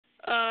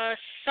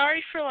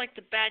sorry for like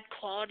the bad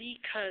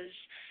quality, 'cause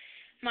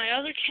my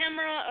other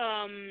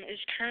camera is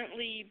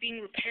currently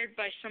being repaired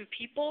by some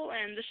people,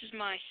 and this is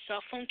my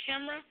cell phone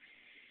camera.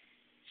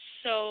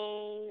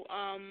 So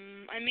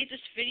I made this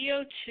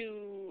video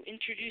to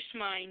introduce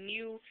my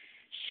new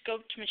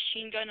scoped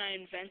machine gun I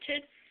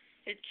invented.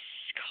 It's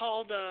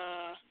called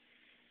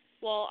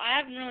well, I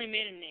haven't really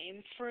made a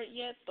name for it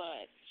yet,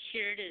 but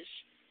here it is.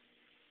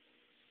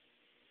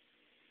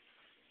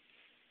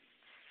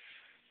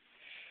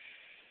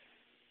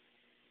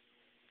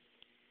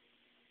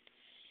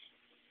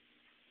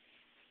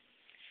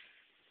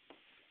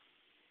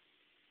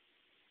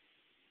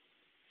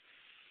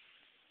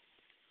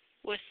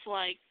 With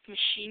like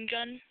machine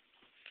gun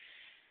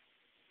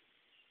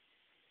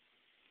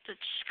that's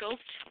scoped.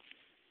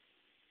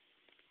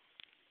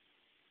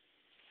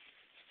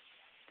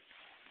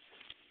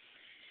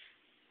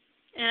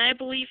 And I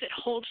believe it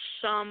holds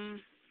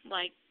some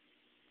like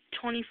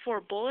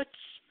 24 bullets.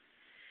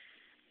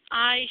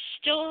 I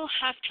still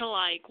have to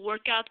like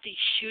work out the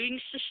shooting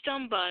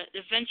system, but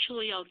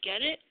eventually I'll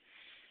get it.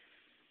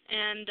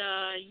 And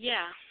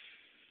yeah,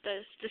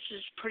 this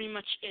is pretty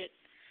much it.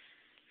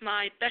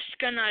 My best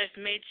gun I've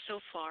made so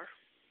far.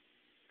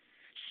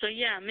 So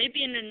yeah,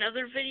 maybe in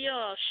another video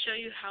I'll show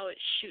you how it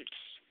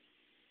shoots.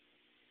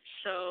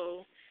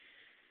 So,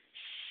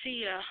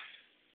 see ya.